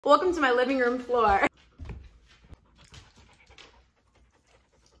Welcome to my living room floor.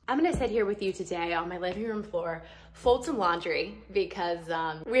 I'm gonna sit here with you today on my living room floor, fold some laundry because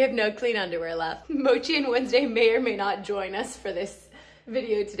we have no clean underwear left. Mochi and Wednesday may or may not join us for this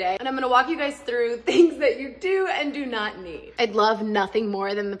video today. And I'm gonna walk you guys through things that you do and do not need. I'd love nothing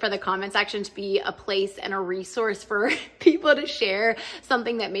more than for the comment section to be a place and a resource for people to share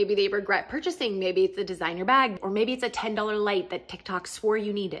something that maybe they regret purchasing. Maybe it's a designer bag, or maybe it's a $10 light that TikTok swore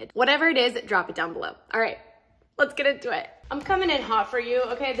you needed. Whatever it is, drop it down below. All right, let's get into it. I'm coming in hot for you.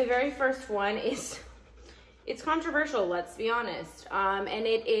 Okay, the very first one is, it's controversial, let's be honest. And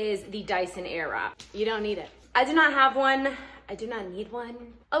it is the Dyson Airwrap. You don't need it. I do not have one. I do not need one.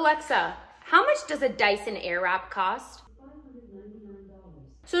 Alexa, how much does a Dyson Airwrap cost? $599.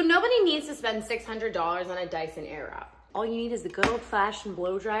 So nobody needs to spend $600 on a Dyson Airwrap. All you need is the good old-fashioned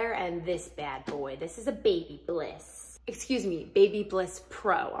blow dryer and this bad boy. This is a Baby Bliss. Excuse me, Baby Bliss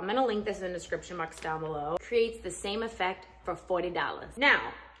Pro. I'm gonna link this in the description box down below. Creates the same effect for $40. Now,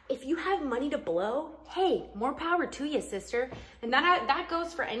 if you have money to blow, hey, more power to you, sister. And that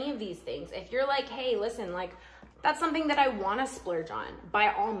goes for any of these things. If you're like, hey, listen, like, that's something that I wanna splurge on,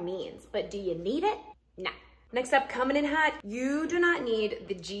 by all means. But do you need it? No. Next up, coming in hot, you do not need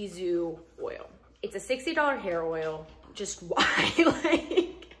the Jizu oil. It's a $60 hair oil. Just why?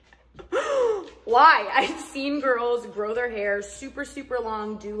 Like, why? I've seen girls grow their hair super, super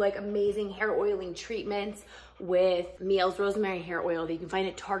long, do like amazing hair oiling treatments with Miele's rosemary hair oil that you can find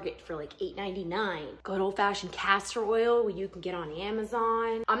at Target for like $8.99. Good old-fashioned castor oil you can get on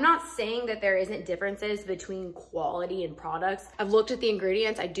Amazon. I'm not saying that there isn't differences between quality and products. I've looked at the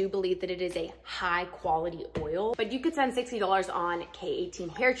ingredients. I do believe that it is a high quality oil, but you could spend $60 on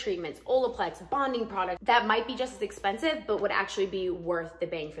K18 hair treatments, Olaplex, bonding products. That might be just as expensive, but would actually be worth the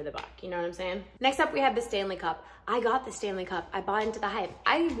bang for the buck. You know what I'm saying? Next up, we have the Stanley Cup. I got the Stanley Cup. I bought into the hype.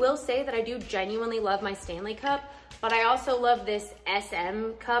 I will say that I do genuinely love my Stanley Cup, but I also love this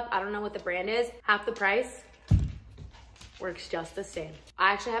SM cup. I don't know what the brand is. Half the price. Works just the same.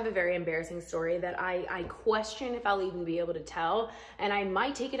 I actually have a very embarrassing story that I question if I'll even be able to tell, and I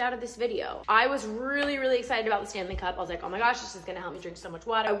might take it out of this video. I was really, really excited about the Stanley Cup. I was like, oh my gosh, this is gonna help me drink so much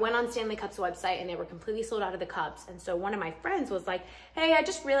water. I went on Stanley Cup's website and they were completely sold out of the cups. And so one of my friends was like, hey, I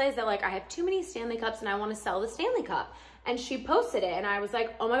just realized that like I have too many Stanley Cups and I wanna sell the Stanley Cup. And she posted it and I was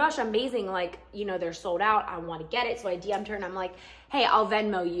like, oh my gosh, amazing. Like, you know, they're sold out. I want to get it. So I DM'd her and I'm like, hey, I'll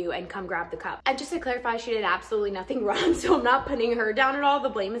Venmo you and come grab the cup. And just to clarify, she did absolutely nothing wrong. So I'm not putting her down at all. The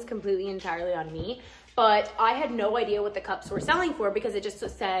blame is completely entirely on me. But I had no idea what the cups were selling for because it just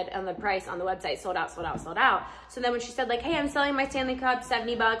said on the price on the website, sold out, sold out, sold out. So then when she said like, hey, I'm selling my Stanley Cup,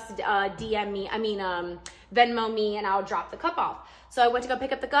 $70, DM me, Venmo me and I'll drop the cup off. So I went to go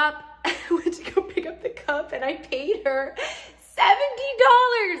pick up the cup. And I paid her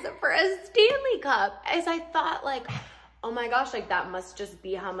 $70 for a Stanley Cup. As I thought like, oh my gosh, like that must just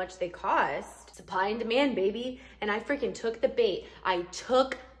be how much they cost. Supply and demand, baby. And I freaking took the bait. I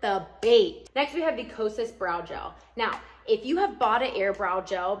took the bait. Next, we have the Kosas Brow Gel. Now, if you have bought an Air Brow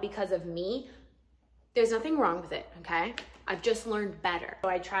Gel because of me, there's nothing wrong with it, okay? I've just learned better. So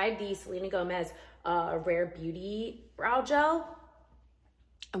I tried the Selena Gomez Rare Beauty Brow Gel.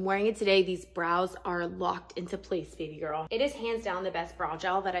 I'm wearing it today. These brows are locked into place, baby girl. It is hands down the best brow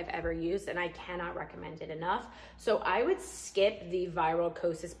gel that I've ever used and I cannot recommend it enough. So I would skip the viral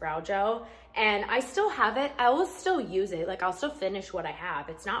Kosas Brow Gel and I still have it. I will still use it. Like I'll still finish what I have.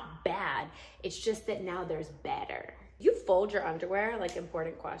 It's not bad. It's just that now there's better. You fold your underwear? Like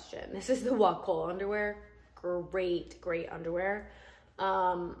important question. This is the Wacoal underwear. Great, great underwear.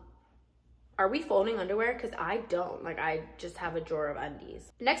 Are we folding underwear? Because I don't. Like, I just have a drawer of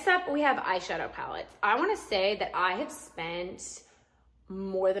undies. Next up, we have eyeshadow palettes. I want to say that I have spent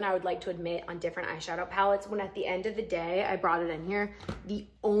more than I would like to admit on different eyeshadow palettes when at the end of the day, I brought it in here. The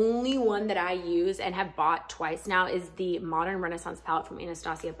only one that I use and have bought twice now is the Modern Renaissance palette from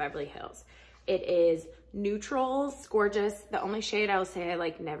Anastasia Beverly Hills. It is neutrals, gorgeous. The only shade I will say I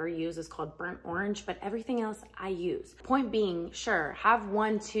like never use is called Burnt Orange, but everything else I use. Point being, sure, have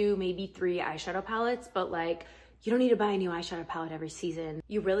 1, 2, maybe 3 eyeshadow palettes, but like you don't need to buy a new eyeshadow palette every season.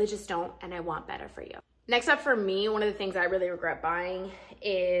 You really just don't, and I want better for you. Next up for me, one of the things I really regret buying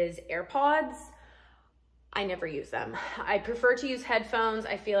is AirPods. I never use them. I prefer to use headphones.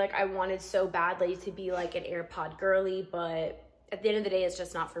 I feel like I wanted so badly to be like an AirPod girly, but At the end of the day, it's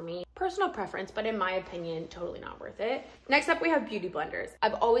just not for me. Personal preference, but in my opinion, totally not worth it. Next up, we have beauty blenders.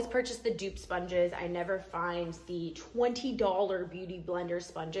 I've always purchased the dupe sponges. I never find the $20 beauty blender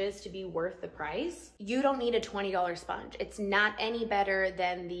sponges to be worth the price. You don't need a $20 sponge. It's not any better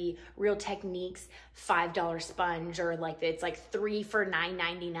than the Real Techniques $5 sponge, or like it's like 3 for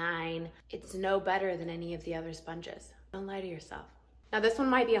 $9.99. It's no better than any of the other sponges. Don't lie to yourself. Now this one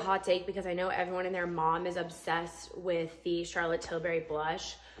might be a hot take because I know everyone and their mom is obsessed with the Charlotte Tilbury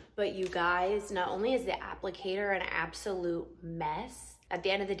blush, but you guys, not only is the applicator an absolute mess, at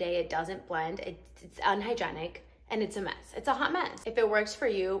the end of the day, it doesn't blend, it's unhygienic, and it's a mess. It's a hot mess. If it works for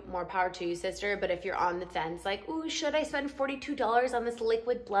you, more power to you, sister, but if you're on the fence, like, ooh, should I spend $42 on this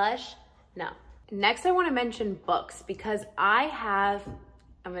liquid blush? No. Next, I wanna mention books because I'm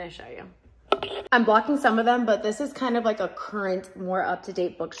gonna show you. I'm blocking some of them, but this is kind of like a current, more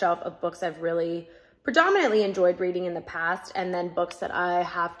up-to-date bookshelf of books I've really predominantly enjoyed reading in the past, and then books that I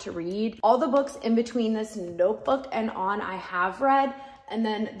have to read. All the books in between this notebook and on I have read, and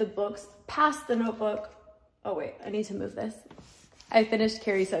then the books past the notebook. Oh wait, I need to move this. I finished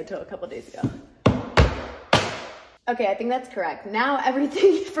Carrie Soto a couple days ago. Okay, I think that's correct. Now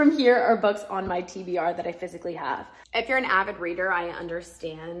everything from here are books on my TBR that I physically have. If you're an avid reader, I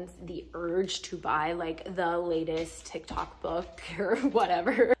understand the urge to buy like the latest TikTok book or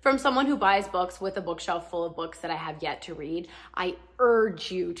whatever. From someone who buys books with a bookshelf full of books that I have yet to read, I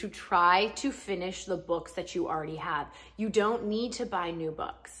urge you to try to finish the books that you already have. You don't need to buy new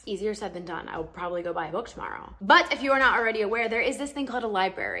books. Easier said than done. I will probably go buy a book tomorrow. But if you are not already aware, there is this thing called a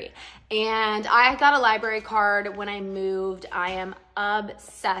library. And I got a library card when I moved. I am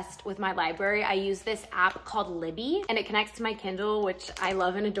obsessed with my library. I use this app called Libby, and it connects to my Kindle, which I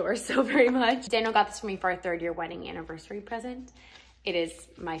love and adore so very much. Daniel got this for me for our 3rd-year wedding anniversary present. It is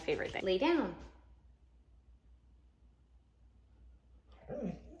my favorite thing. Lay down.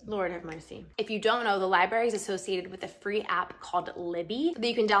 Lord have mercy. If you don't know, the library is associated with a free app called Libby that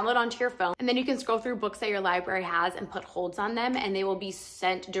you can download onto your phone, and then you can scroll through books that your library has and put holds on them, and they will be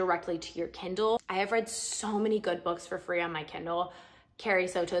sent directly to your Kindle. I have read so many good books for free on my Kindle. Carrie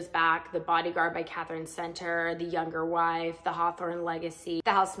Soto's Back, The Bodyguard by Catherine Center, The Younger Wife, The Hawthorne Legacy,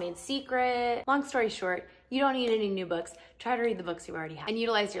 The Housemaid's Secret. Long story short, you don't need any new books. Try to read the books you already have and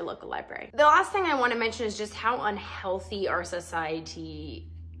utilize your local library. The last thing I want to mention is just how unhealthy our society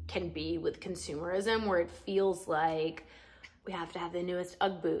can be with consumerism, where it feels like we have to have the newest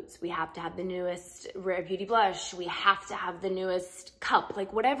Ugg boots, we have to have the newest Rare Beauty blush, we have to have the newest cup,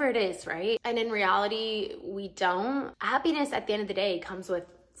 like whatever it is, right? And in reality, we don't. Happiness at the end of the day comes with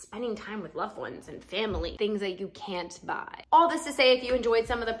spending time with loved ones and family, things that you can't buy. All this to say, if you enjoyed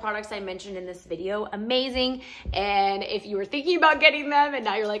some of the products I mentioned in this video, amazing. And if you were thinking about getting them and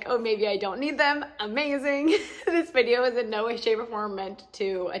now you're like, oh, maybe I don't need them, amazing. This video is in no way, shape, or form meant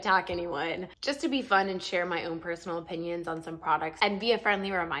to attack anyone, just to be fun and share my own personal opinions on some products and be a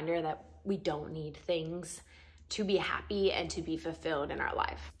friendly reminder that we don't need things to be happy and to be fulfilled in our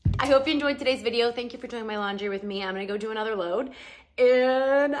life. I hope you enjoyed today's video. Thank you for doing my laundry with me. I'm gonna go do another load,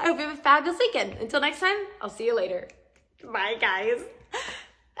 and I hope you have a fabulous weekend. Until next time, I'll see you later. Bye, guys.